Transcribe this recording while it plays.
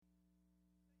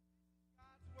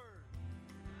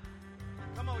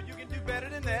better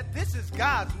than that. This is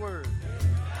God's word,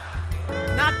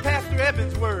 not Pastor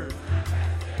Evans' word.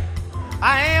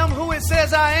 I am who it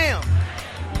says I am.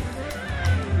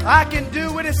 I can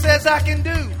do what it says I can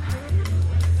do.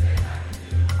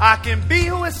 I can be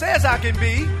who it says I can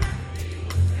be.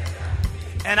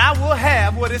 And I will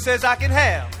have what it says I can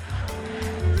have.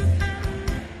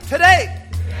 Today,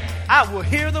 I will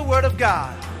hear the word of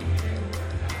God.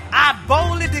 I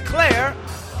boldly declare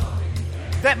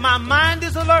that my mind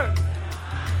is alert.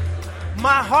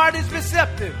 My heart is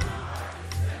receptive.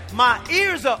 My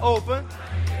ears are open.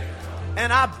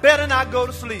 And I better not go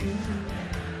to sleep.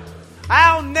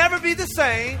 I'll never be the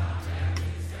same.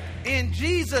 In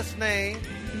Jesus' name,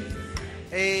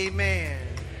 amen.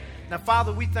 Now,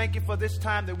 Father, we thank you for this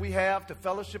time that we have to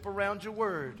fellowship around your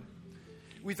word.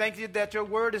 We thank you that your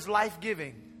word is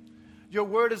life-giving. Your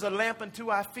word is a lamp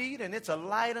unto our feet, and it's a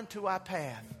light unto our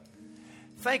path.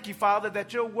 Thank you, Father,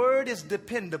 that your word is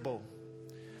dependable,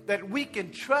 that we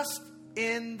can trust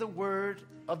in the word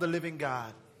of the living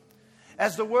God.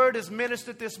 As the word is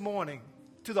ministered this morning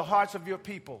to the hearts of your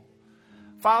people,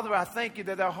 Father, I thank you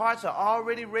that their hearts are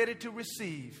already ready to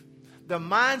receive. Their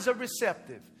minds are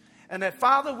receptive. And that,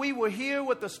 Father, we will hear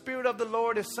what the Spirit of the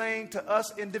Lord is saying to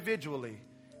us individually.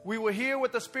 We will hear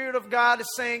what the Spirit of God is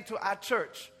saying to our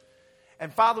church.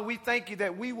 And, Father, we thank you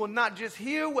that we will not just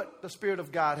hear what the Spirit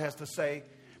of God has to say,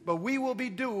 but we will be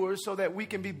doers so that we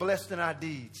can be blessed in our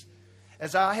deeds.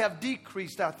 As I have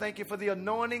decreased, I thank you for the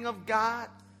anointing of God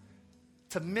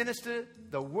to minister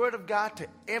the word of God to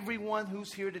everyone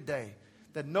who's here today,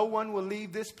 that no one will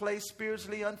leave this place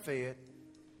spiritually unfed.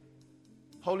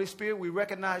 Holy Spirit, we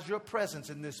recognize your presence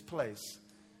in this place,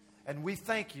 and we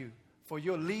thank you for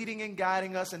your leading and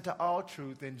guiding us into all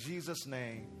truth. In Jesus'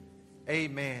 name,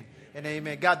 amen and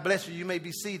amen. God bless you. You may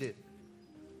be seated.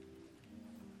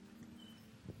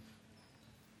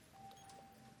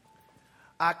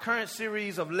 Our current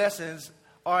series of lessons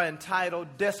are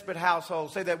entitled Desperate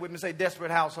Households. Say that with me. Say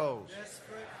Desperate Households.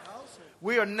 Desperate Households.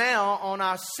 We are now on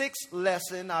our 6th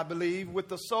lesson, I believe, with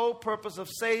the sole purpose of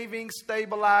saving,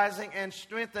 stabilizing, and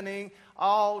strengthening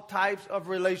all types of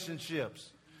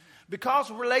relationships. Because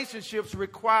relationships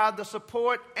require the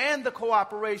support and the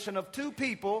cooperation of two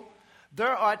people,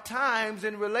 there are times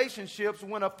in relationships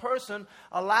when a person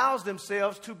allows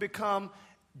themselves to become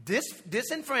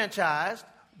disenfranchised,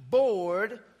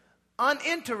 bored,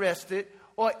 uninterested,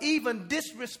 or even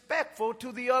disrespectful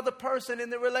to the other person in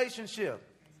the relationship.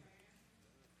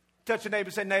 Touch your neighbor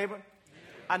and say, neighbor.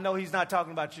 I know he's not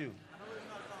talking about you.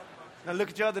 Now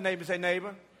look at your other neighbor and say,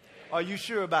 neighbor. Are you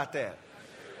sure about that?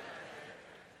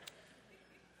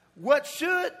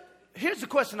 Here's the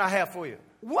question I have for you.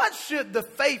 What should the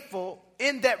faithful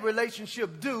in that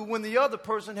relationship do when the other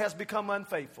person has become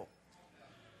unfaithful?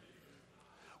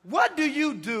 What do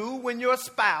you do when your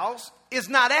spouse is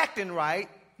not acting right,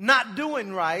 not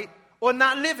doing right, or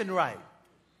not living right?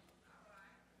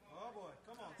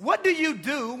 What do you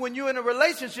do when you're in a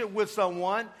relationship with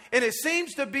someone and it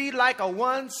seems to be like a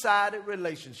one-sided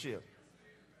relationship?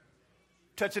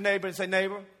 Touch your neighbor and say,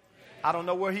 neighbor, I don't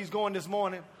know where he's going this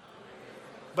morning,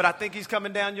 but I think he's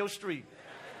coming down your street.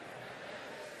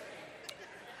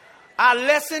 Our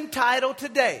lesson title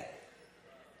today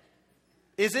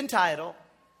is entitled,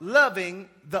 Loving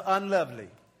the Unlovely.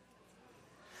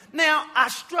 Now, I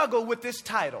struggled with this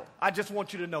title. I just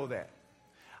want you to know that.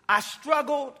 I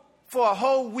struggled for a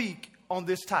whole week on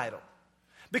this title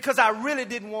because I really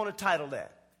didn't want to title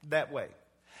that way.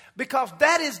 Because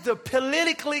that is the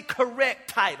politically correct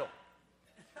title.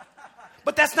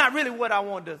 But that's not really what I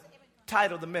wanted to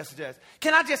title the message as.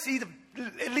 Can I just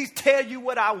at least tell you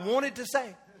what I wanted to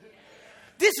say?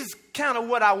 This is kind of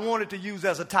what I wanted to use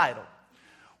as a title.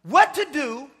 What to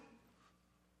do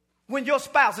when your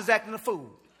spouse is acting a fool.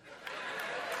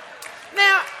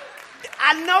 Now,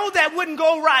 I know that wouldn't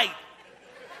go right.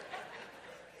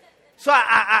 So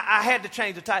I had to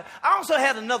change the title. I also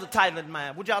had another title in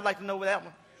mind. Would y'all like to know that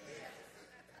one?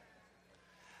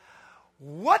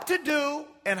 What to do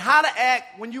and how to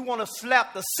act when you want to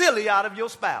slap the silly out of your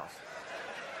spouse.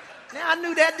 Now, I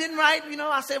knew that didn't right.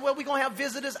 I said, well, we're going to have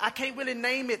visitors. I can't really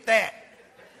name it that.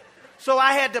 So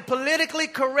I had to politically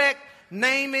correct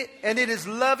name it, and it is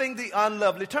Loving the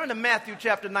Unlovely. Turn to Matthew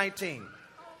chapter 19.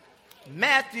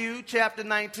 Matthew chapter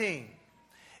 19.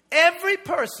 Every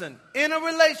person in a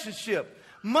relationship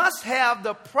must have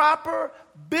the proper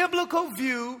biblical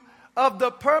view of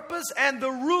the purpose and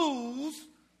the rules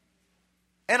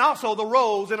and also the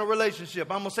roles in a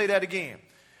relationship. I'm going to say that again.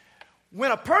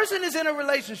 When a person is in a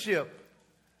relationship,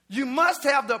 you must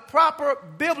have the proper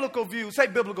biblical view. Say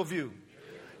biblical view.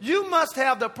 You must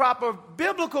have the proper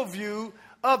biblical view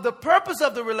of the purpose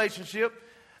of the relationship,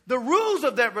 the rules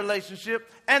of that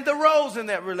relationship, and the roles in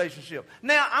that relationship.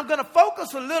 Now, I'm going to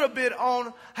focus a little bit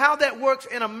on how that works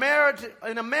in a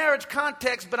marriage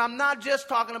context, but I'm not just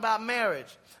talking about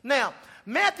marriage. Now,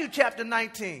 Matthew chapter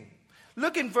 19,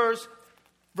 look in verse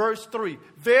 3.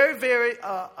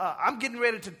 I'm getting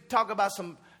ready to talk about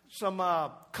some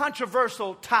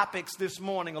controversial topics this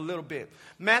morning a little bit.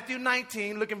 Matthew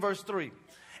 19, look in verse 3.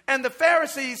 And the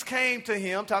Pharisees came to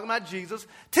him, talking about Jesus,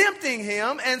 tempting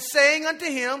him and saying unto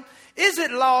him, is it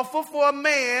lawful for a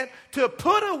man to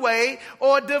put away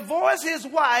or divorce his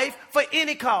wife for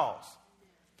any cause?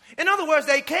 In other words,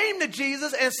 they came to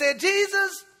Jesus and said,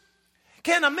 Jesus,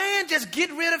 can a man just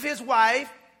get rid of his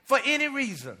wife for any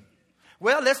reason?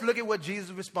 Well, let's look at what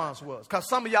Jesus' response was, because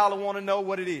some of y'all will want to know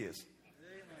what it is.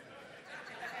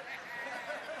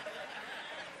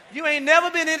 You ain't never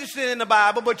been interested in the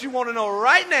Bible, but you want to know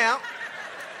right now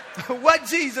what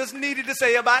Jesus needed to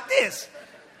say about this.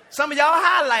 Some of y'all are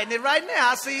highlighting it right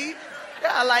now. I see you're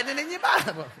highlighting it in your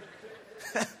Bible.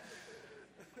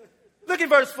 Look at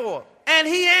verse 4. And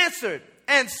he answered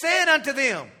and said unto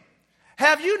them,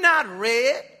 have you not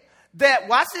read that,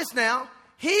 watch this now,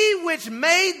 he which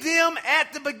made them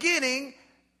at the beginning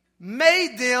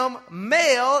made them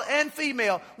male and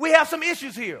female. We have some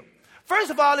issues here.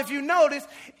 First of all, if you notice,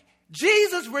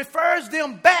 Jesus refers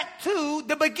them back to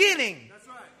the beginning. That's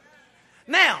right.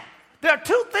 Now, there are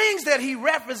two things that he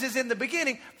references in the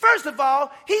beginning. First of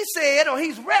all, he said, or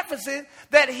he's referencing,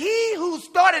 that he who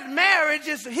started marriage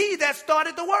is he that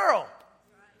started the world.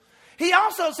 He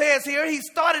also says here he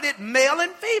started it male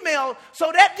and female.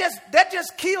 So that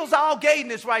just kills all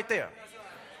gayness right there.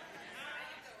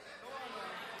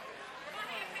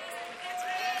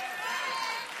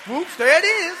 Whoops, there it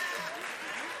is.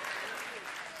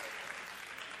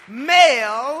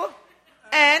 Male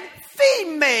and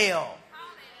female.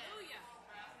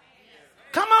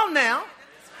 Come on now.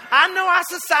 I know our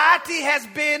society has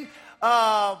been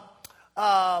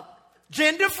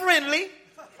gender friendly.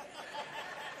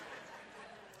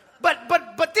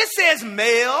 But this says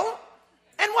male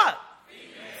and what?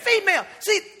 Female.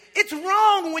 See, it's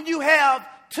wrong when you have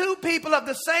two people of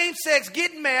the same sex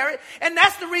getting married, and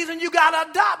that's the reason you got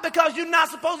to adopt, because you're not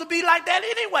supposed to be like that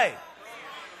anyway.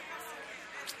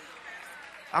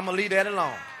 I'm going to leave that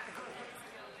alone.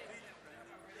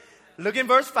 Look in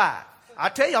verse 5. I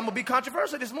tell you, I'm going to be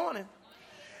controversial this morning.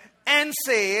 And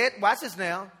said, watch this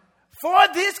now, for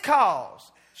this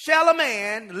cause shall a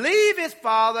man leave his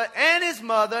father and his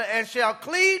mother and shall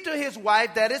cleave to his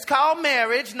wife. That is called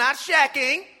marriage, not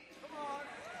shacking.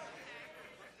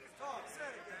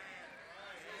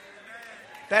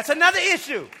 That's another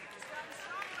issue.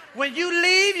 When you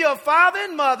leave your father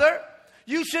and mother,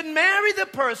 you should marry the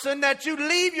person that you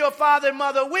leave your father and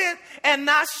mother with and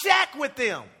not shack with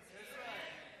them.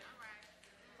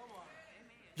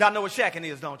 Y'all know what shacking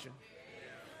is, don't you?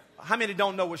 How many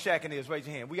don't know what shacking is? Raise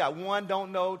your hand. We got one,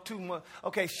 don't know, two more.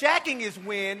 Okay, shacking is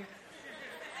when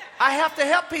I have to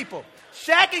help people.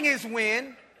 Shacking is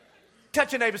when,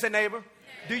 touch your neighbor, say neighbor,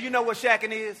 do you know what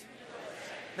shacking is?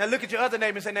 Now look at your other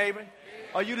neighbor and say neighbor,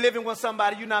 are you living with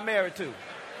somebody you're not married to?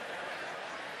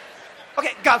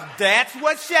 Okay, because that's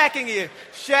what shacking is.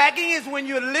 Shacking is when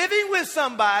you're living with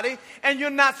somebody and you're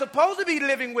not supposed to be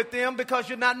living with them because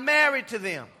you're not married to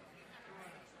them.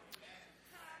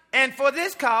 And for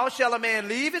this cause shall a man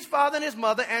leave his father and his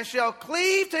mother and shall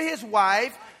cleave to his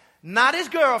wife, not his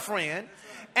girlfriend,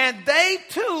 and they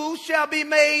two shall be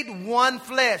made one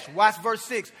flesh. Watch verse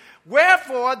 6.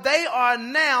 Wherefore they are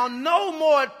now no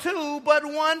more two, but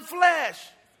one flesh.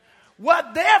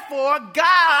 What therefore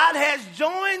God has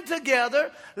joined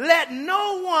together, let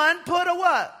no one put a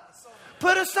what?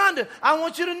 Put asunder. I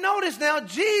want you to notice now,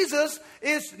 Jesus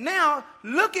is now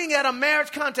looking at a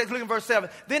marriage context. Look at verse 7.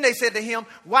 Then they said to him,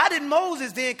 why did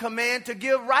Moses then command to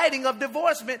give writing of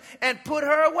divorcement and put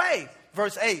her away?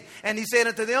 Verse 8. And he said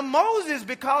unto them, Moses,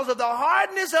 because of the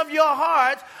hardness of your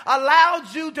hearts,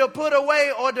 allowed you to put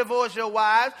away or divorce your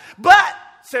wives. But,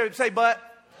 say but.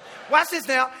 Watch this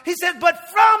now. He said, but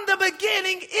from the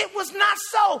beginning, it was not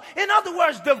so. In other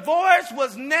words, divorce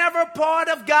was never part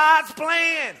of God's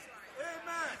plan.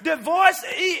 Divorce,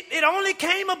 it only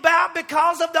came about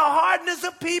because of the hardness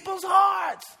of people's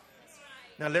hearts.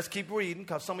 Now let's keep reading,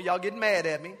 because some of y'all getting mad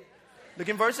at me. Look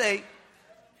in verse 8.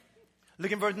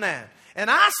 Look in verse 9. And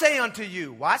I say unto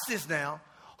you, watch this now,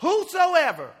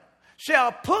 whosoever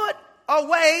shall put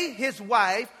away his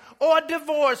wife or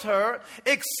divorce her,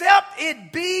 except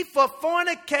it be for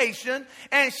fornication,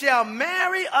 and shall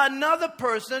marry another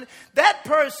person, that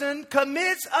person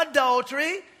commits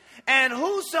adultery. And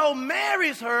whoso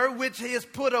marries her, which is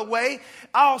put away,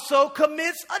 also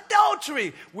commits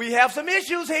adultery. We have some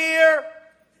issues here.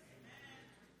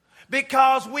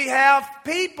 Because we have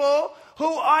people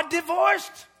who are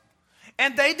divorced.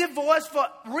 And they divorce for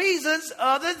reasons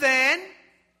other than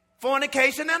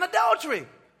fornication and adultery.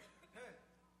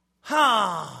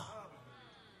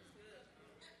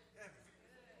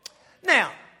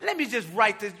 Now, let me just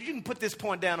write this. You can put this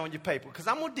point down on your paper because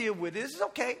I'm going to deal with it. This is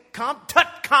okay. Calm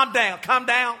down. Calm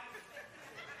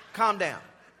down.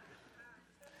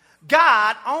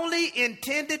 God only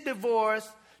intended divorce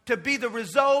to be the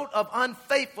result of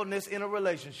unfaithfulness in a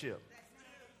relationship.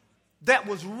 That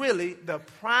was really the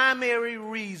primary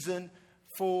reason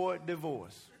for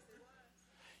divorce.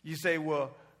 You say,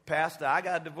 well, Pastor, I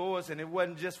got divorced and it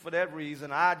wasn't just for that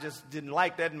reason. I just didn't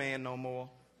like that man no more.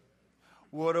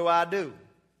 What do I do?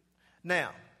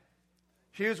 Now,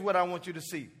 here's what I want you to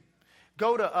see.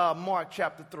 Go to Mark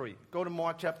chapter 3. Go to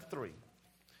Mark chapter 3.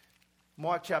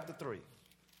 Mark chapter 3.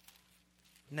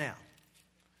 Now,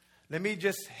 let me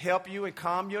just help you and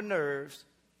calm your nerves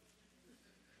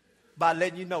by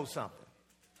letting you know something.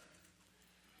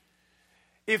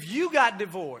 If you got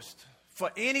divorced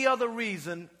for any other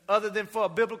reason other than for a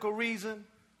biblical reason,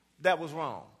 that was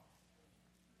wrong.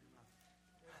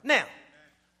 Now,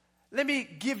 let me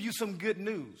give you some good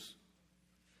news.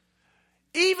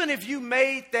 Even if you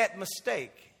made that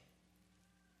mistake,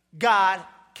 God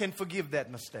can forgive that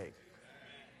mistake.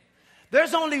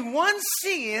 There's only one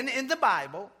sin in the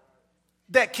Bible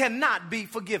that cannot be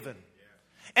forgiven.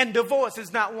 And divorce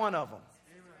is not one of them.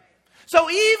 So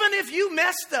even if you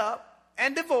messed up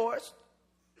and divorced,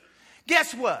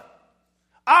 guess what?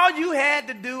 All you had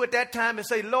to do at that time is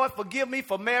say, Lord, forgive me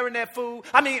for marrying that fool.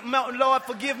 Lord,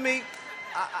 forgive me.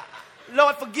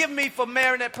 Lord, forgive me for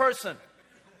marrying that person.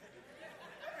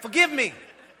 Forgive me.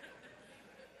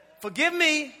 Forgive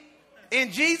me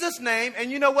in Jesus' name.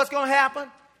 And you know what's going to happen?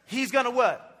 He's going to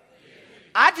what?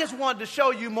 I just wanted to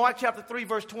show you Mark chapter 3,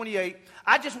 verse 28.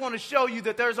 I just want to show you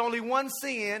that there's only one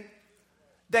sin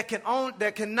that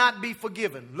cannot be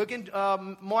forgiven. Look in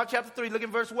Mark chapter 3, look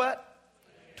in verse what?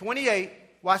 28.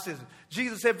 Watch this.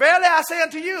 Jesus said, verily I say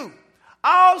unto you,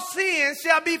 all sins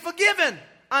shall be forgiven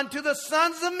unto the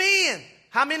sons of men.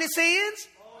 How many sins?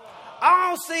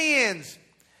 All sins.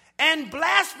 And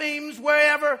blasphemes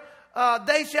wherever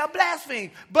they shall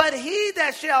blaspheme. But he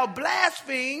that shall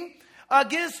blaspheme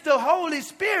against the Holy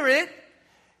Spirit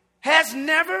has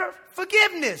never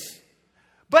forgiveness,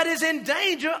 but is in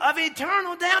danger of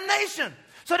eternal damnation.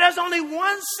 So there's only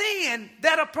one sin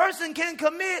that a person can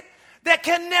commit that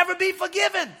can never be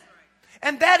forgiven.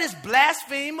 And that is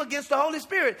blaspheme against the Holy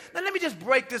Spirit. Now let me just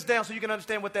break this down so you can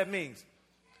understand what that means.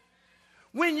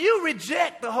 When you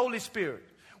reject the Holy Spirit,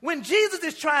 when Jesus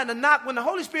is trying to knock, when the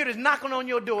Holy Spirit is knocking on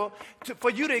your door for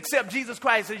you to accept Jesus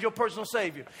Christ as your personal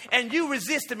Savior, and you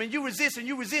resist Him, and you resist, and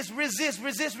you resist,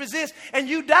 and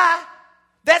you die,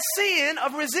 that sin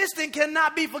of resisting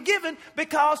cannot be forgiven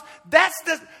because that's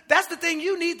the thing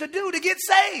you need to do to get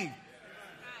saved.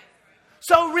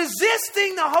 So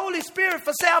resisting the Holy Spirit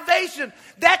for salvation,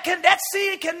 that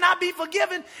sin cannot be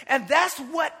forgiven, and that's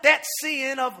what that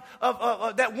sin of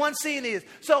that one sin is.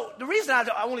 So the reason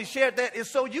I only shared that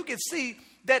is so you can see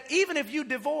that even if you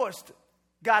divorced,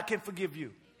 God can forgive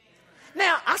you.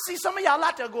 Now, I see some of y'all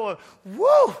out there going,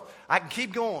 woo, I can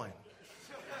keep going.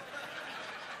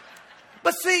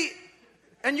 But see,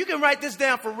 and you can write this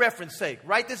down for reference sake.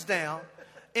 Write this down.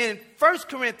 In 1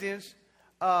 Corinthians,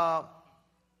 I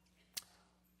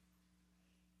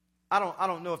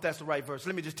don't know if that's the right verse.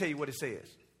 Let me just tell you what it says.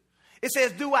 It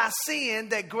says, do I sin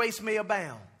that grace may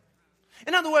abound?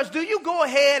 In other words, do you go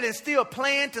ahead and still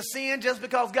plan to sin just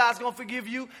because God's going to forgive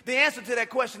you? The answer to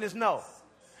that question is no.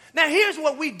 Now, here's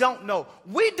what we don't know.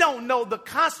 We don't know the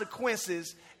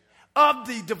consequences of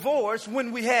the divorce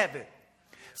when we have it.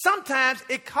 Sometimes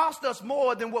it costs us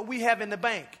more than what we have in the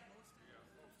bank.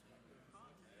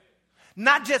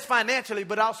 Not just financially,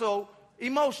 but also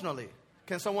emotionally.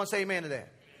 Can someone say amen to that?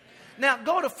 Now,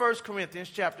 go to 1 Corinthians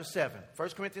chapter 7. 1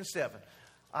 Corinthians 7.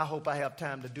 I hope I have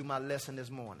time to do my lesson this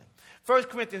morning. 1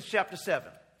 Corinthians chapter 7.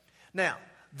 Now,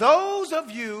 those of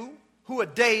you who are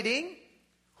dating,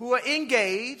 who are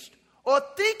engaged, or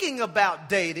thinking about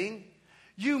dating,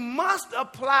 you must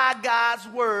apply God's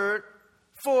word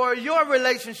for your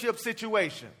relationship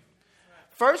situation.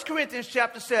 1 Corinthians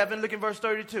chapter 7, look at verse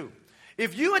 32.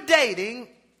 If you are dating,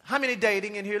 how many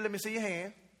dating in here? Let me see your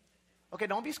hand. Okay,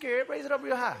 don't be scared. Raise it up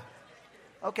real high.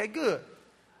 Okay, good.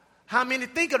 How many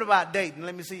thinking about dating?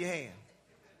 Let me see your hand.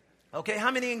 Okay, how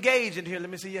many engaged in here?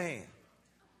 Let me see your hand.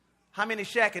 How many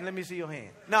shacking? Let me see your hand.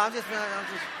 No, I'm just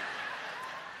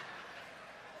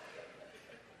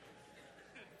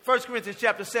 1 Corinthians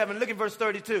chapter 7, look at verse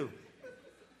 32.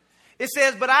 It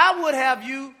says, but I would have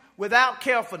you without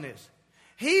carefulness.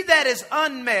 He that is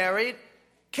unmarried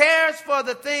cares for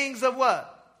the things of what?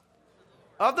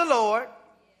 Of the Lord.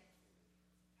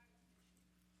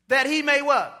 That he may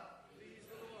what?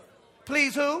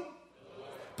 Please who?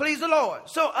 Please the Lord.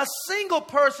 So a single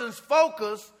person's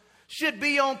focus should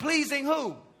be on pleasing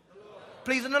who?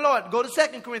 Pleasing the Lord. Go to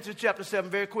 2 Corinthians chapter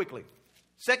 7 very quickly.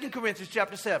 2 Corinthians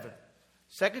chapter 7.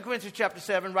 2 Corinthians chapter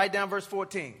 7, write down verse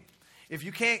 14. If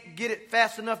you can't get it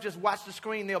fast enough, just watch the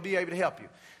screen. They'll be able to help you.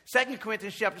 2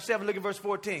 Corinthians chapter 7, look at verse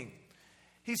 14.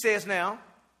 He says now,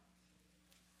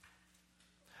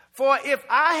 for if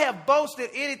I have boasted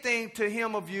anything to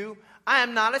him of you, I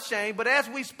am not ashamed. But as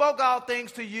we spoke all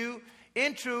things to you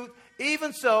in truth,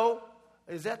 even so,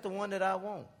 is that the one that I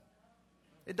want?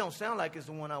 It don't sound like it's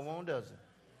the one I want, does it?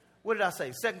 What did I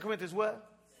say? 2 Corinthians what?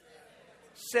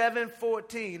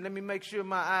 7:14. Let me make sure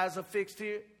my eyes are fixed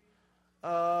here.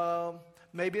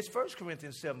 Maybe it's 1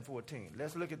 Corinthians 7:14.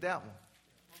 Let's look at that one.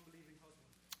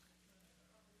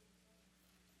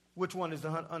 Which one is the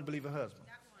unbelieving husband?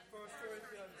 1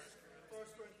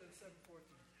 Corinthians 7:14.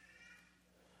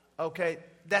 Okay,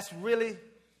 that's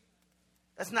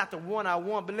not the one I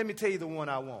want, but let me tell you the one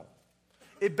I want.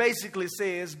 It basically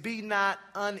says, be not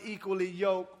unequally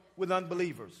yoked with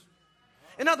unbelievers.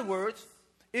 In other words,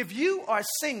 if you are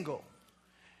single,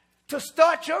 to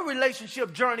start your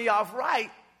relationship journey off right,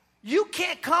 you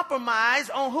can't compromise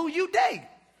on who you date.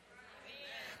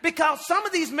 Because some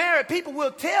of these married people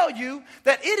will tell you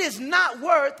that it is not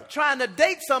worth trying to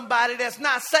date somebody that's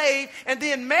not saved and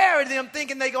then marry them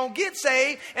thinking they're going to get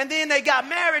saved, and then they got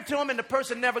married to them and the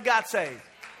person never got saved.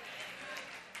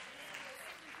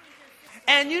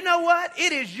 And you know what?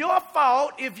 It is your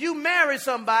fault if you marry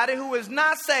somebody who is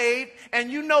not saved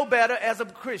and you know better as a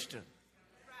Christian.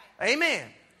 Amen.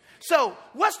 So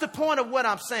what's the point of what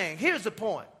I'm saying? Here's the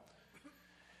point.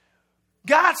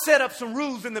 God set up some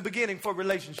rules in the beginning for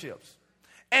relationships.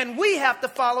 And we have to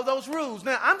follow those rules.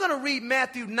 Now, I'm going to read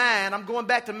Matthew 9. I'm going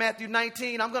back to Matthew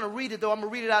 19. I'm going to read it, though. I'm going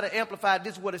to read it out of Amplified.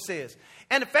 This is what it says.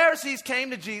 And the Pharisees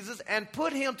came to Jesus and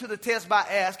put him to the test by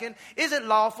asking, is it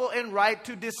lawful and right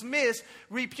to dismiss,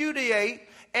 repudiate,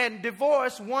 and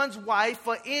divorce one's wife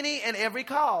for any and every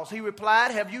cause? He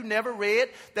replied, have you never read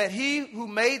that he who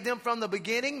made them from the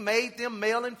beginning made them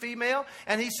male and female?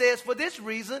 And he says, for this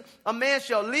reason, a man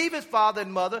shall leave his father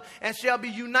and mother and shall be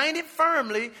united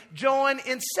firmly, joined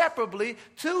inseparably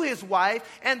to his wife,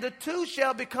 and the two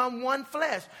shall become one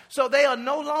flesh. So they are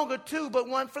no longer two, but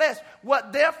one flesh.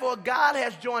 What therefore God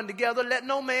has joined together, let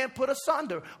no man put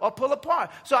asunder or pull apart.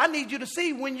 So I need you to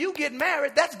see, when you get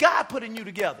married, that's God putting you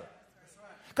together.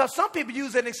 Because some people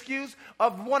use an excuse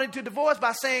of wanting to divorce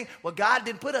by saying, well, God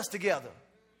didn't put us together.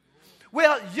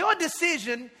 Well, your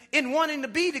decision in wanting to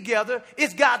be together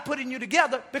is God putting you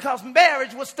together, because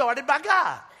marriage was started by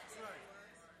God.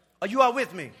 Are you all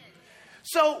with me?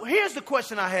 So here's the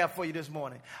question I have for you this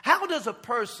morning. How does a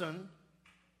person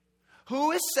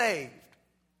who is saved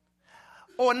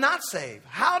or not saved,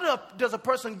 how does a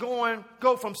person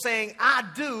go from saying I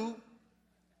do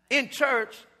in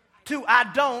church to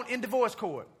I don't in divorce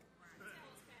court?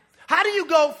 How do you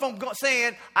go from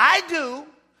saying I do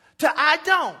to I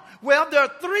don't? Well, there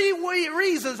are three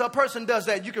reasons a person does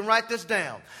that. You can write this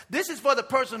down. This is for the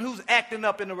person who's acting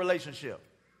up in a relationship.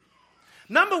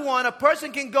 Number one, a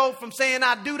person can go from saying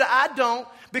I do to I don't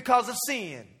because of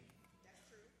sin.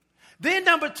 Then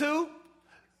number two,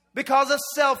 because of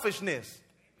selfishness.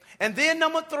 And then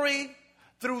number three,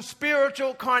 through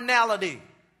spiritual carnality.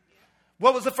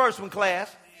 What was the first one,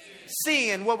 class?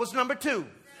 Sin. What was number two?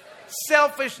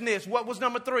 Selfishness. What was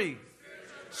number three?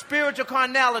 Spiritual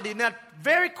carnality. Now,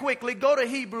 very quickly, go to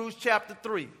Hebrews chapter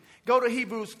 3. Go to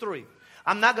Hebrews 3.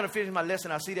 I'm not going to finish my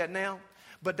lesson. I see that now.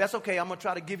 But that's okay. I'm going to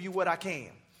try to give you what I can.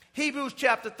 Hebrews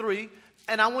chapter 3.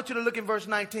 And I want you to look in verse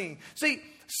 19. See,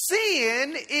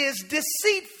 sin is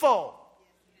deceitful.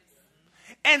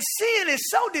 And sin is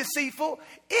so deceitful,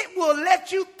 it will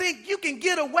let you think you can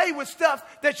get away with stuff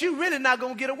that you're really not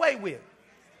going to get away with.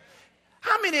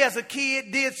 How many as a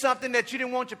kid did something that you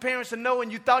didn't want your parents to know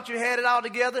and you thought you had it all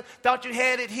together, thought you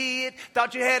had it hid,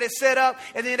 thought you had it set up,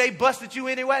 and then they busted you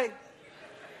anyway?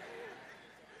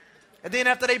 And then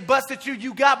after they busted you,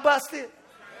 you got busted?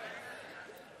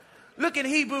 Look in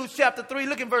Hebrews chapter 3,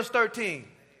 look in verse 13.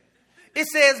 It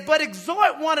says, but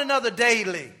exhort one another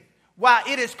daily while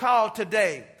it is called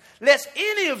today, lest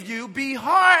any of you be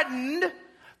hardened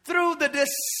through the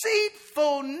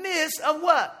deceitfulness of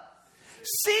what?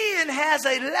 Sin has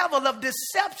a level of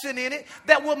deception in it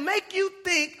that will make you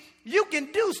think you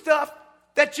can do stuff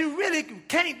that you really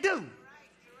can't do.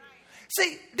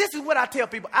 See, this is what I tell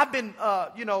people. I've been,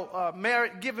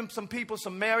 married, giving some people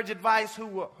some marriage advice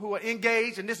who are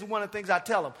engaged, and this is one of the things I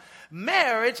tell them.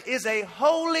 Marriage is a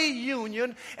holy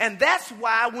union, and that's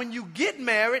why when you get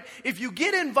married, if you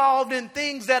get involved in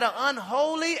things that are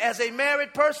unholy as a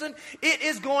married person, it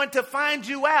is going to find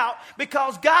you out,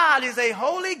 because God is a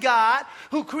holy God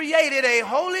who created a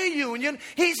holy union.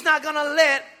 He's not going to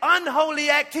let unholy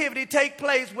activity take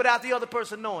place without the other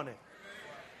person knowing it.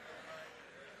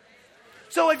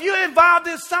 So if you're involved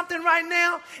in something right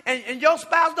now and your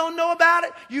spouse don't know about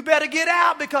it, you better get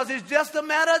out, because it's just a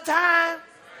matter of time.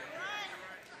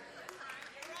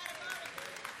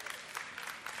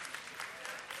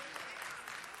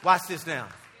 Watch this now.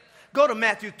 Go to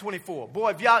Matthew 24.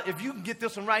 Boy, if you can get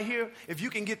this one right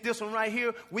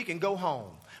here, we can go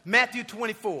home. Matthew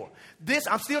 24.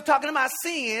 I'm still talking about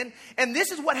sin, and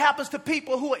this is what happens to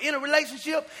people who are in a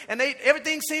relationship and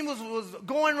everything seemed was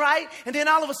going right, and then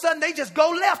all of a sudden they just go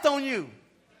left on you.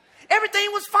 Everything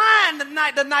was fine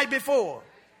the night before.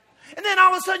 And then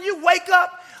all of a sudden you wake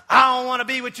up, I don't want to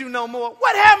be with you no more.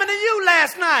 What happened to you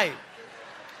last night?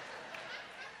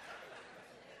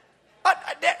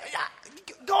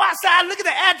 Go outside, look at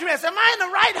the address. Am I in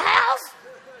the right house?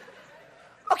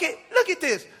 Okay, look at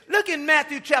this. Look in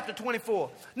Matthew chapter 24.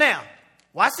 Now,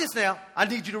 watch this now. I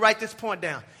need you to write this point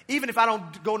down. Even if I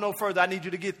don't go no further, I need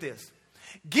you to get this.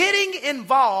 Getting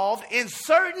involved in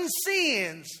certain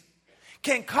sins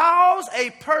can cause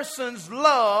a person's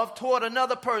love toward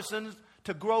another person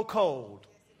to grow cold.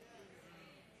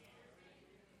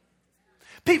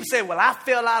 People say, well, I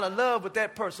fell out of love with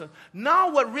that person. No,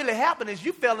 what really happened is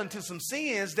you fell into some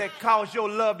sins that caused your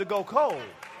love to go cold.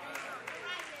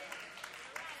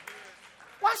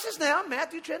 Watch this now,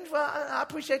 Matthew 24. I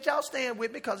appreciate y'all staying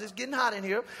with me because it's getting hot in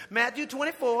here. Matthew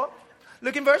 24,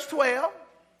 look in verse 12.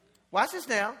 Watch this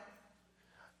now.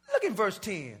 Look in verse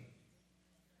 10.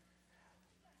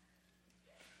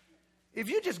 If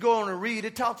you just go on and read,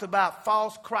 it talks about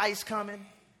false Christ coming.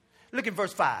 Look in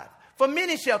verse 5. For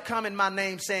many shall come in my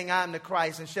name, saying, I am the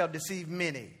Christ, and shall deceive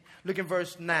many. Look in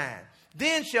verse 9.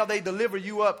 Then shall they deliver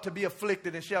you up to be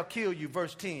afflicted, and shall kill you.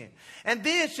 Verse 10. And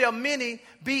then shall many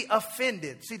be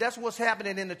offended. See, that's what's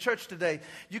happening in the church today.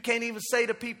 You can't even say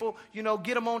to people,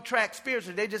 get them on track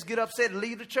spiritually. They just get upset and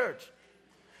leave the church.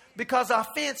 Because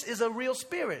offense is a real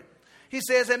spirit. He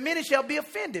says, and many shall be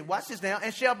offended. Watch this now.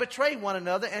 And shall betray one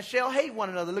another, and shall hate one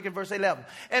another. Look at verse 11.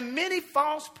 And many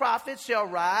false prophets shall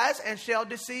rise, and shall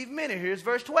deceive many. Here's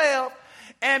verse 12.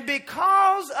 And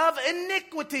because of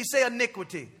iniquity, say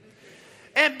iniquity.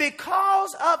 And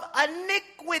because of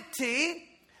iniquity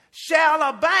shall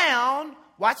abound.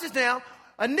 Watch this now.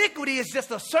 Iniquity is just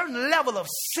a certain level of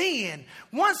sin.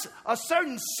 Once a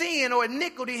certain sin or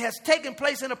iniquity has taken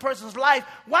place in a person's life,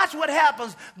 watch what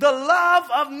happens. The love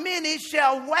of many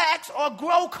shall wax or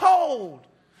grow cold.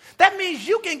 That means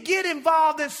you can get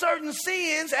involved in certain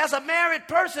sins as a married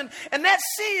person, and that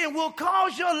sin will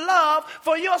cause your love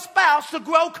for your spouse to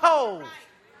grow cold.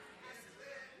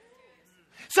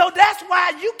 So that's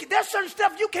why there's certain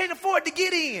stuff you can't afford to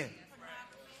get in.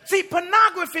 See,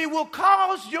 pornography will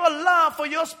cause your love for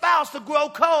your spouse to grow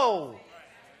cold.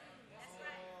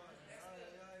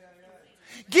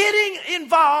 Getting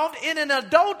involved in an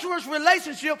adulterous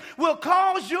relationship will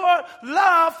cause your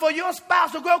love for your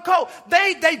spouse to grow cold.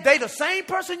 They the same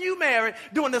person you married,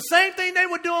 doing the same thing they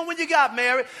were doing when you got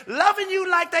married, loving you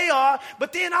like they are,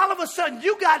 but then all of a sudden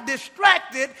you got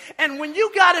distracted, and when you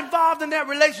got involved in that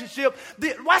relationship,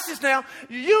 watch this now,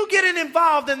 you getting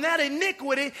involved in that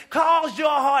iniquity caused your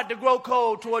heart to grow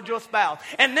cold toward your spouse.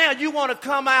 And now you want to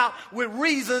come out with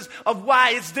reasons of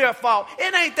why it's their fault.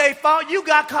 It ain't their fault. You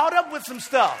got caught up with some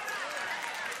stuff.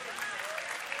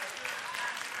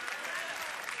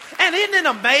 And isn't it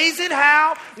amazing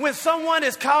how when someone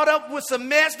is caught up with some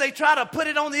mess, they try to put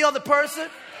it on the other person?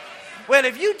 Well,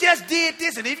 if you just did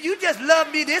this, and if you just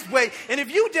loved me this way, and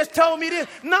if you just told me this,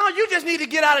 no, you just need to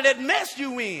get out of that mess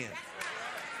you in.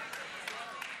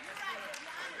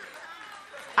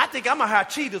 I think I'm going to hire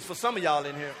cheaters for some of y'all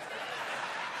in here.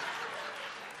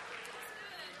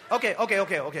 Okay.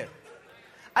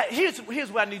 Here's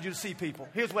what I need you to see, people.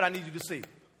 Here's what I need you to see.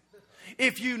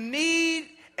 If you need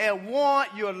and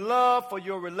want your love for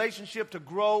your relationship to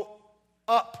grow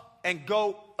up and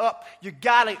go up, you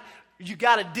gotta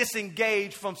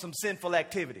disengage from some sinful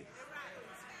activity.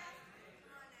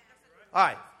 All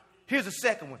right. Here's the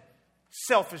second one.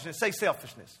 Selfishness. Say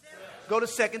selfishness. Go to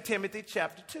 2 Timothy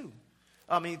chapter 3.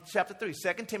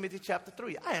 2 Timothy chapter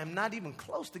 3. I am not even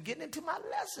close to getting into my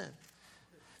lesson.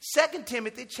 2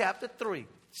 Timothy chapter 3.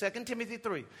 2 Timothy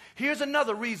 3. Here's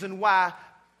another reason why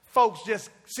folks just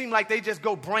seem like they just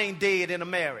go brain dead in a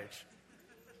marriage.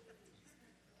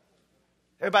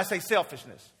 Everybody say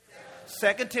selfishness.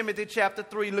 2 Timothy chapter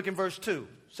 3, look in verse 2.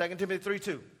 2 Timothy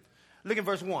 3:2. Look in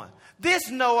verse 1. This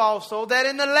know also that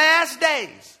in the last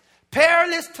days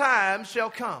perilous times shall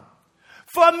come.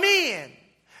 For men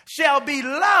shall be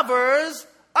lovers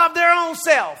of their own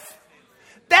self.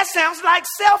 That sounds like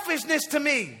selfishness to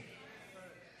me.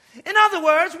 In other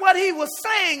words, what he was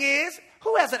saying is,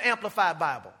 who has an Amplified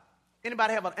Bible?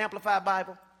 Anybody have an Amplified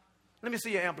Bible? Let me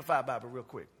see your Amplified Bible real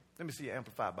quick. Let me see your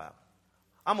Amplified Bible.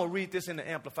 I'm going to read this in the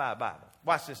Amplified Bible.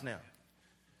 Watch this now.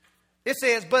 It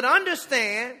says, but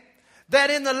understand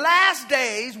that in the last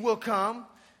days will come,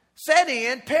 set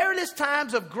in, perilous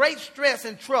times of great stress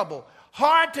and trouble,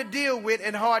 hard to deal with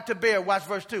and hard to bear. Watch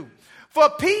verse 2. For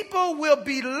people will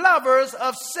be lovers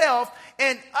of self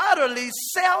and utterly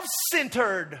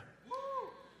self-centered.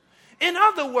 In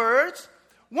other words,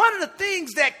 one of the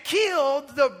things that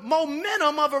killed the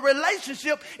momentum of a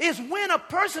relationship is when a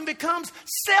person becomes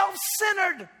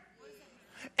self-centered.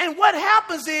 And what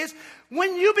happens is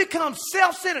when you become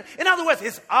self-centered, in other words,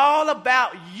 it's all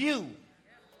about you.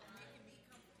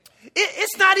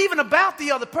 It's not even about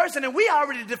the other person. And we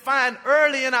already defined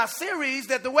early in our series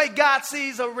that the way God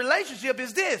sees a relationship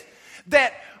is this,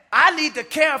 that I need to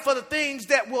care for the things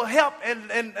that will help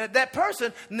and that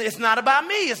person. It's not about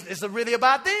me. It's really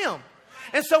about them.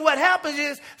 And so what happens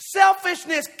is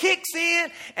selfishness kicks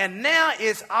in and now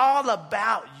it's all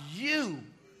about you.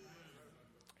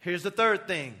 Here's the third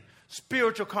thing.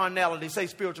 Spiritual carnality. Say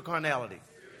spiritual carnality.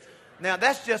 Now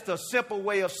that's just a simple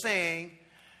way of saying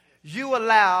you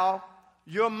allow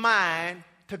your mind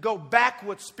to go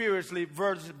backwards spiritually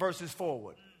versus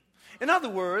forward. In other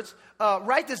words,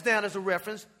 write this down as a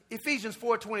reference. Ephesians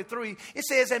 4:23, it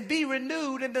says, and be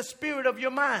renewed in the spirit of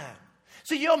your mind.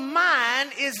 So your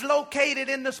mind is located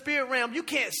in the spirit realm. You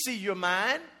can't see your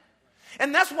mind.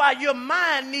 And that's why your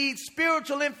mind needs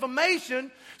spiritual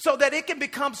information so that it can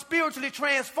become spiritually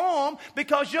transformed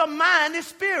because your mind is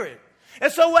spirit.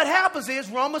 And so what happens is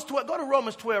Romans 12, go to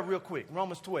Romans 12 real quick.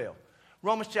 Romans 12,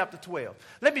 Romans chapter 12.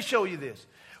 Let me show you this.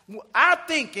 Our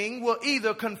thinking will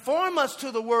either conform us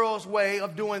to the world's way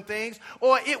of doing things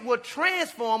or it will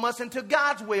transform us into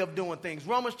God's way of doing things.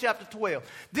 Romans chapter 12.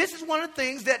 This is one of the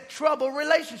things that trouble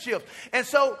relationships. And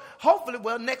so hopefully,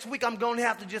 next week I'm going to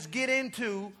have to just get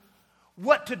into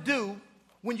what to do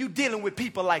when you're dealing with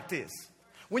people like this.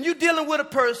 When you're dealing with a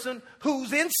person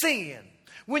who's in sin.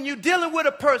 When you're dealing with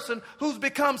a person who's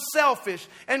become selfish,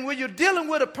 and when you're dealing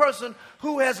with a person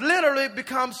who has literally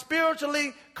become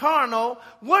spiritually carnal,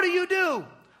 what do?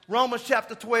 Romans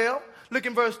chapter 12, look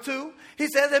in verse 2. He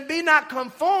says, and be not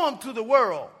conformed to the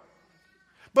world,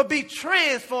 but be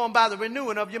transformed by the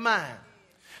renewing of your mind.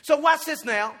 So watch this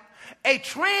now. A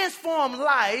transformed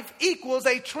life equals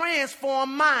a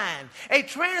transformed mind. A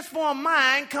transformed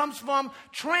mind comes from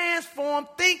transformed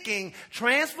thinking.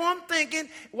 Transformed thinking,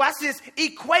 watch this,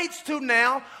 equates to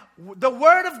now the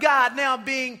word of God now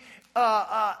being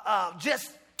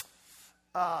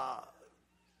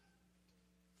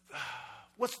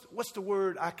what's the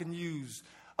word I can use?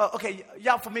 Okay,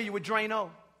 y'all familiar with Drano?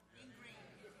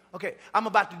 Okay, I'm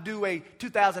about to do a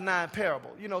 2009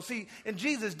 parable. You know, see, in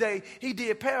Jesus' day, he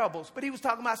did parables, but he was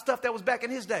talking about stuff that was back in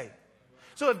his day.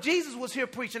 So if Jesus was here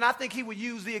preaching, I think he would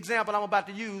use the example I'm about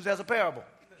to use as a parable.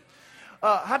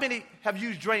 How many have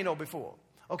used Drano before?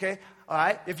 Okay, all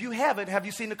right. If you haven't, have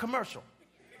you seen the commercial?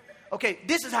 Okay,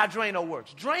 this is how Drano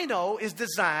works. Drano is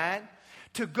designed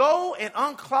to go and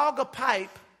unclog a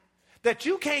pipe that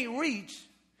you can't reach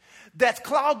that's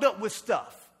clogged up with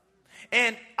stuff.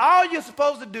 And all you're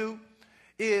supposed to do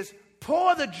is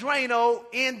pour the Drano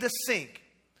in the sink.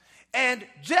 And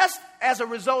just as a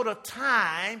result of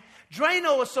time,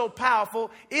 Drano is so powerful,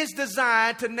 it's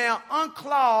designed to now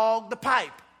unclog the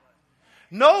pipe.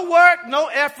 No work, no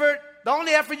effort. The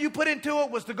only effort you put into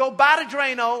it was to go buy the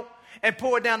Drano and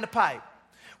pour it down the pipe.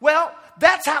 Well,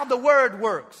 that's how the word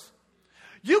works.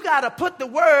 You got to put the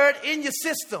word in your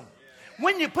system.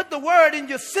 When you put the word in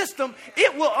your system,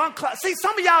 it will unclog. See,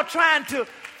 some of y'all trying to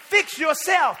fix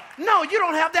yourself. No, you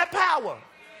don't have that power.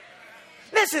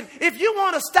 Listen, if you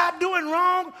want to stop doing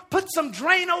wrong, put some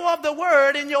Drano of the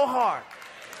word in your heart.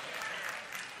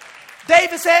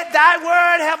 David said, thy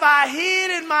word have I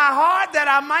hid in my heart that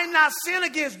I might not sin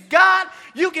against God.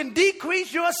 You can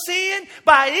decrease your sin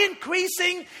by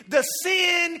increasing the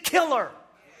sin killer.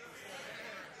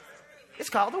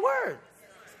 It's called the word.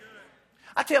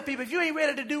 I tell people, if you ain't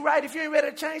ready to do right, if you ain't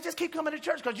ready to change, just keep coming to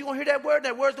church because you're going to hear that word.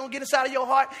 That word's going to get inside of your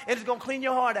heart and it's going to clean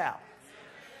your heart out.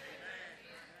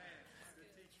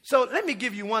 So let me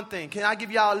give you one thing. Can I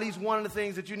give y'all at least one of the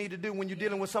things that you need to do when you're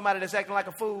dealing with somebody that's acting like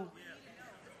a fool?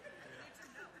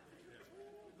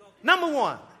 Number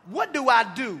one, what do I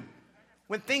do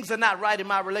when things are not right in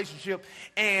my relationship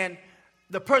and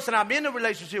the person I'm in a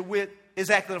relationship with is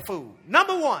acting a fool.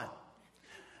 Number one,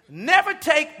 never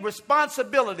take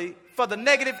responsibility for the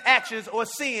negative actions or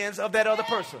sins of that other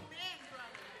person.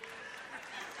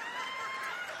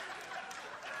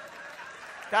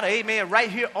 Got an amen right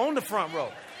here on the front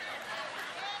row.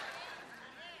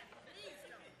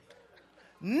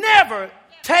 Never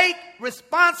take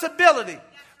responsibility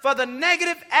for the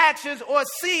negative actions or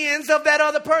sins of that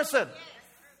other person.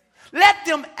 Let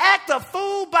them act a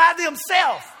fool by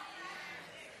themselves.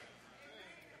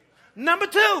 Number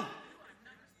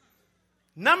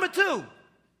two,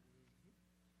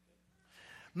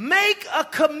 make a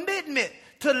commitment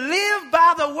to live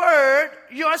by the word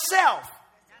yourself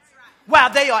while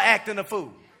they are acting a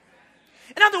fool.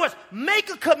 In other words, make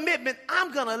a commitment.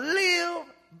 I'm going to live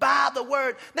by the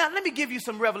word. Now, let me give you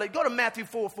some revelation. Go to Matthew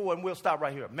 4:4 and we'll stop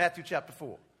right here. Matthew chapter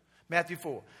 4. Matthew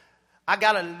 4. I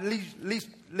got to at least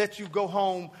let you go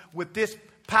home with this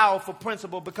powerful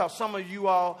principle, because some of you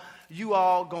all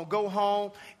going to go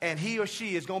home and he or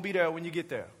she is going to be there when you get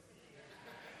there.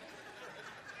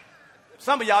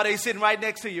 Some of y'all, they sitting right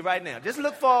next to you right now. Just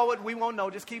look forward. We won't know.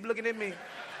 Just keep looking at me.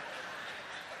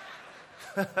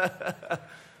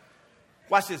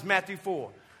 Watch this. Matthew 4.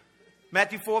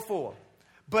 Matthew 4:4.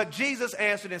 But Jesus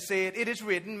answered and said, it is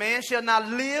written, man shall not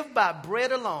live by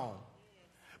bread alone,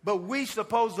 but we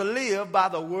supposed to live by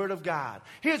the word of God.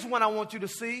 Here's what I want you to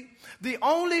see. The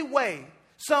only way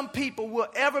some people will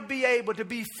ever be able to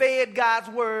be fed God's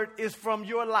word is from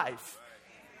your life.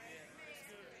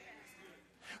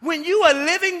 When you are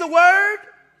living the word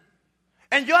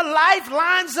and your life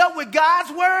lines up with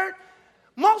God's word,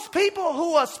 most people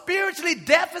who are spiritually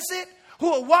deficit,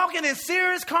 who are walking in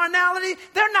serious carnality,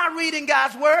 they're not reading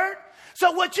God's word.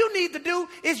 So what you need to do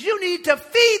is you need to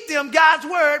feed them God's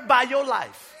word by your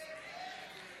life.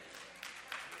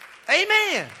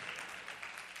 Amen.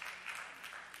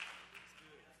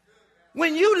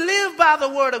 When you live by the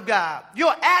word of God,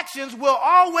 your actions will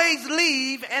always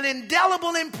leave an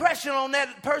indelible impression on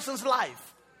that person's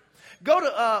life. Go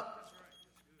to,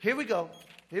 here we go.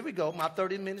 My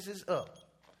 30 minutes is up.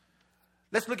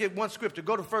 Let's look at one scripture.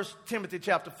 Go to 1 Timothy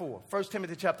chapter 4. 1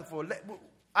 Timothy chapter 4.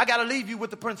 I got to leave you with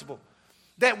the principle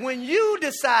that when you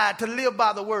decide to live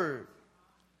by the word,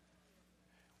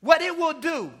 what it will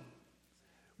do,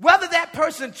 whether that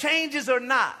person changes or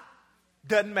not,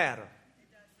 doesn't matter.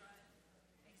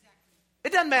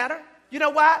 It doesn't matter. You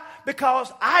know why?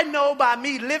 Because I know by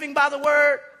me living by the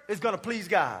word, it's going to please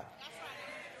God.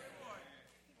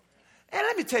 And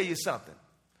let me tell you something.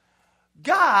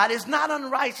 God is not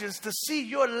unrighteous to see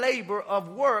your labor of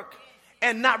work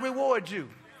and not reward you.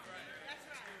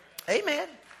 Amen.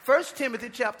 1 Timothy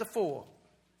chapter 4.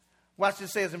 Watch what it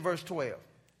says in verse 12.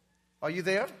 Are you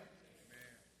there?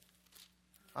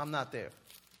 I'm not there.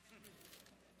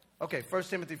 Okay, 1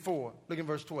 Timothy 4. Look in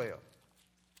verse 12.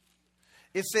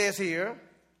 It says here,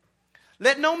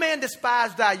 let no man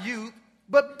despise thy youth,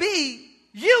 but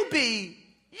you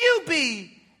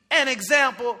be an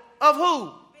example of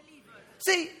who?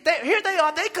 See, here they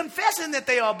are. They confessing that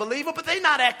they are a believer, but they're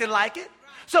not acting like it.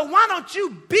 So why don't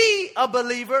you be a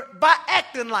believer by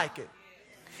acting like it?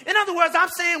 In other words, I'm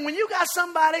saying when you got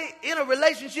somebody in a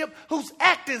relationship who's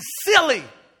acting silly,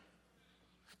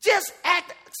 just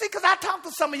act. See, because I talk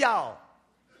to some of y'all.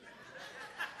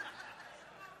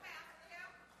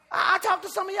 I talk to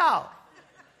some of y'all.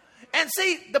 And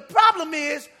see, the problem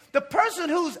is the person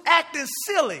who's acting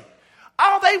silly,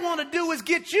 all they want to do is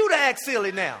get you to act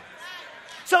silly now.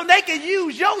 So they can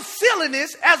use your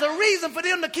silliness as a reason for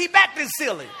them to keep acting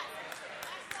silly.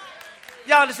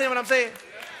 Y'all understand what I'm saying?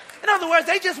 In other words,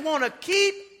 they just want to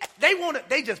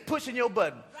they just pushing your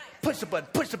button. Push the button,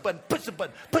 push the button, push the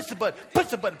button, push the button, push the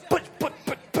button,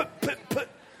 push.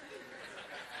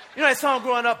 You know that song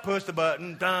growing up, push the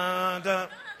button, dun, dun,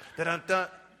 dun, dun, dun.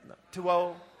 Too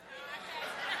old?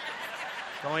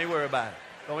 Don't even worry about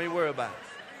it.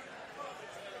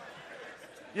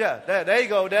 Yeah, there you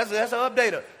go. That's an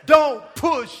updater. Don't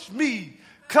push me,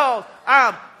 cause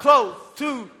I'm close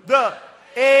to the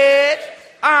edge.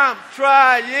 I'm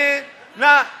trying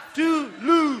not to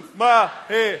lose my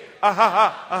head.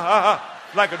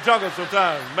 Like a jungle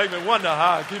sometimes. Make me wonder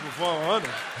how I keep it from 100.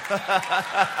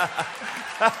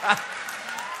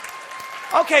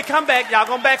 Okay, come back. Y'all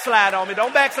gonna backslide on me.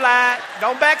 Don't backslide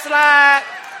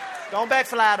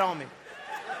on me.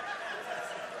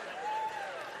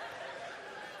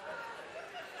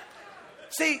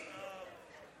 See,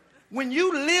 when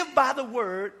you live by the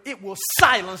word, it will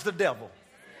silence the devil.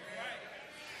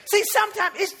 See,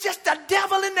 sometimes it's just the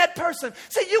devil in that person.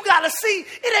 See, you got to see,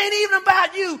 it ain't even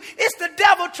about you. It's the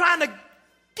devil trying to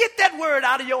get that word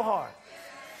out of your heart.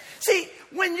 See,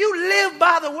 when you live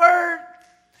by the word,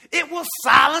 it will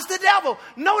silence the devil.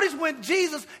 Notice when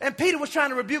Jesus and Peter was trying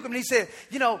to rebuke him, he said,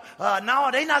 no,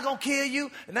 they're not going to kill you.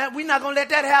 And we're not going to let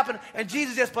that happen. And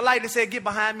Jesus just politely said, get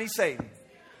behind me, Satan.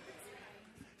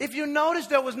 If you notice,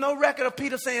 there was no record of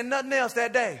Peter saying nothing else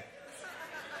that day.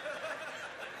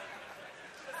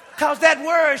 Because that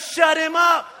word shut him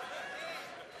up.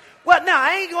 Well, now,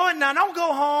 I ain't going, now don't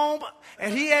go home.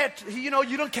 And you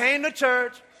done came to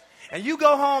church. And you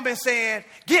go home and saying,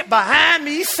 get behind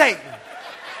me, Satan.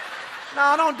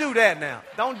 No, don't do that now.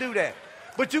 Don't do that.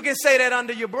 But you can say that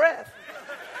under your breath.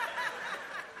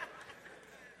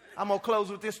 I'm going to close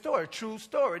with this story. True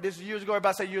story. This is years ago.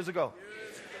 Everybody say years ago.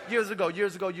 Years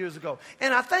ago.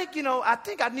 And I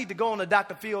think, I need to go on the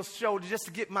Dr. Phil's show just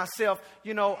to get myself,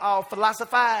 all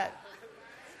philosophized.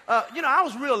 I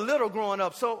was real little growing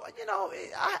up. So,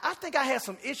 I think I had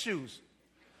some issues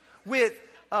with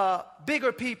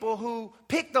bigger people who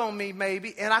picked on me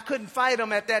maybe, and I couldn't fight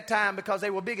them at that time because they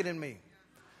were bigger than me.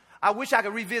 I wish I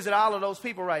could revisit all of those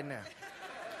people right now.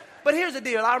 But here's the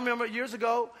deal. I remember years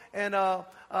ago, and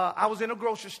I was in a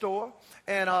grocery store,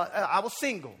 and I was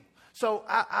single. So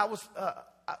I was,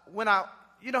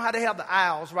 you know how they have the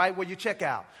aisles, right, where you check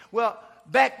out. Well,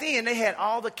 back then, they had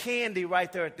all the candy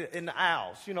right there in the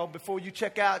aisles, before you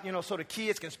check out, so the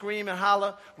kids can scream and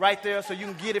holler right there so you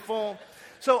can get it for them.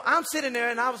 So I'm sitting there,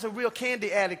 and I was a real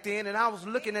candy addict then, and I was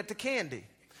looking at the candy.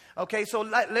 Okay, so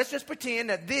let's just pretend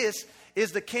that this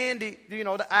is the candy,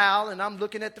 the aisle, and I'm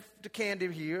looking at the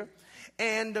candy here.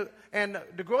 And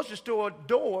the grocery store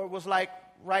door was like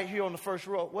right here on the first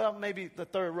row. Well, maybe the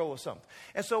third row or something.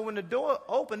 And so when the door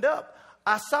opened up,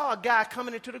 I saw a guy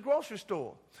coming into the grocery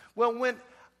store. Well,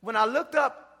 when I looked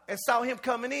up and saw him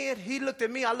coming in, he looked at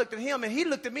me, I looked at him, and he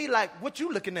looked at me like, what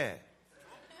you looking at?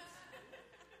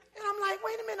 And I'm like,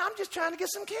 wait a minute, I'm just trying to get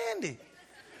some candy.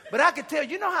 But I could tell,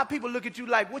 how people look at you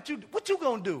like, what you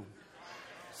gonna do?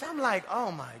 So I'm like,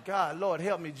 oh my God, Lord,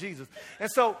 help me, Jesus. And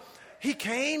so he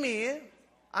came in.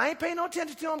 I ain't paying no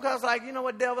attention to him because I was like, you know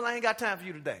what, devil, I ain't got time for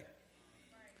you today.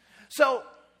 So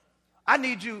I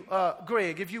need you,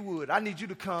 Greg, if you would, I need you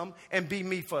to come and be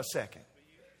me for a second.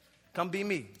 Come be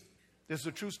me. This is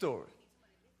a true story.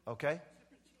 Okay?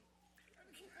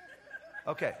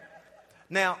 Okay.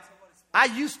 Now, I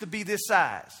used to be this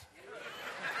size.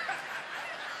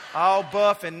 All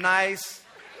buff and nice.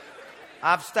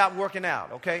 I've stopped working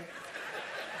out, okay?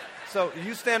 So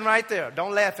you stand right there.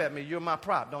 Don't laugh at me. You're my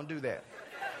prop. Don't do that.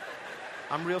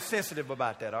 I'm real sensitive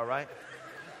about that, all right?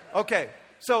 Okay,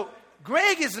 so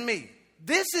Greg is me.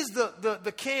 This is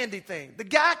the candy thing. The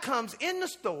guy comes in the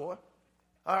store,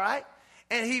 all right?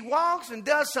 And he walks and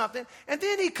does something, and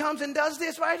then he comes and does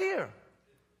this right here.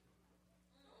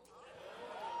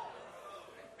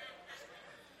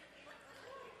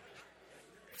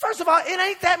 First of all, it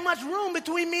ain't that much room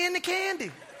between me and the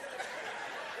candy.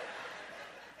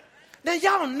 Now,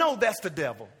 y'all know that's the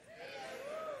devil.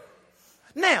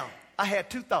 Now, I had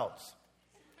two thoughts.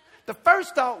 The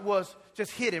first thought was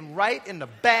just hit him right in the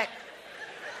back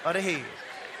of the head.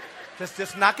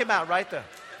 Just knock him out right there.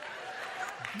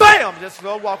 Bam! Just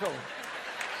go walk over.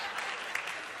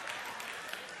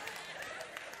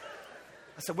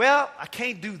 I said, well, I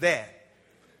can't do that.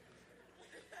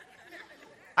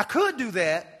 I could do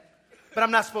that, but I'm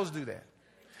not supposed to do that.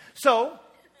 So,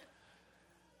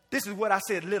 this is what I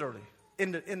said literally.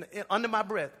 Under my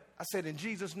breath, I said, in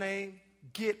Jesus' name,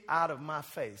 get out of my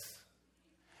face.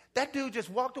 That dude just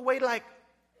walked away like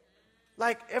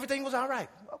everything was all right.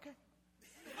 Okay.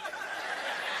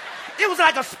 It was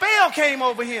like a spell came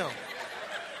over him.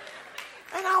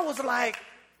 And I was like,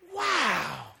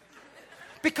 wow.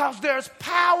 Because there's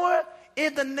power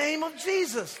in the name of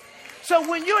Jesus. So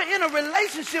when you're in a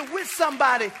relationship with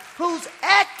somebody who's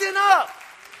acting up,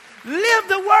 live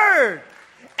the word.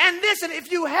 And listen,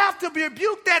 if you have to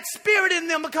rebuke that spirit in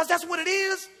them, because that's what it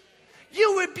is,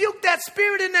 you rebuke that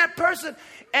spirit in that person,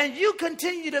 and you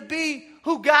continue to be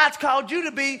who God's called you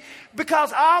to be,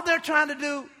 because all they're trying to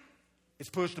do is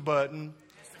push the button.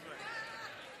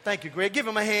 Thank you, Greg. Give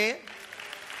him a hand.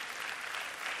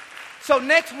 So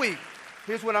next week,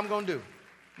 here's what I'm going to do.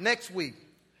 Next week,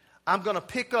 I'm going to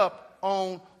pick up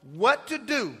on what to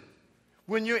do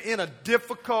when you're in a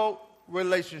difficult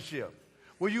relationship.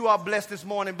 Were you all blessed this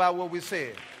morning by what we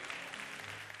said?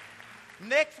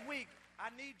 Next week, I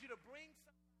need you to bring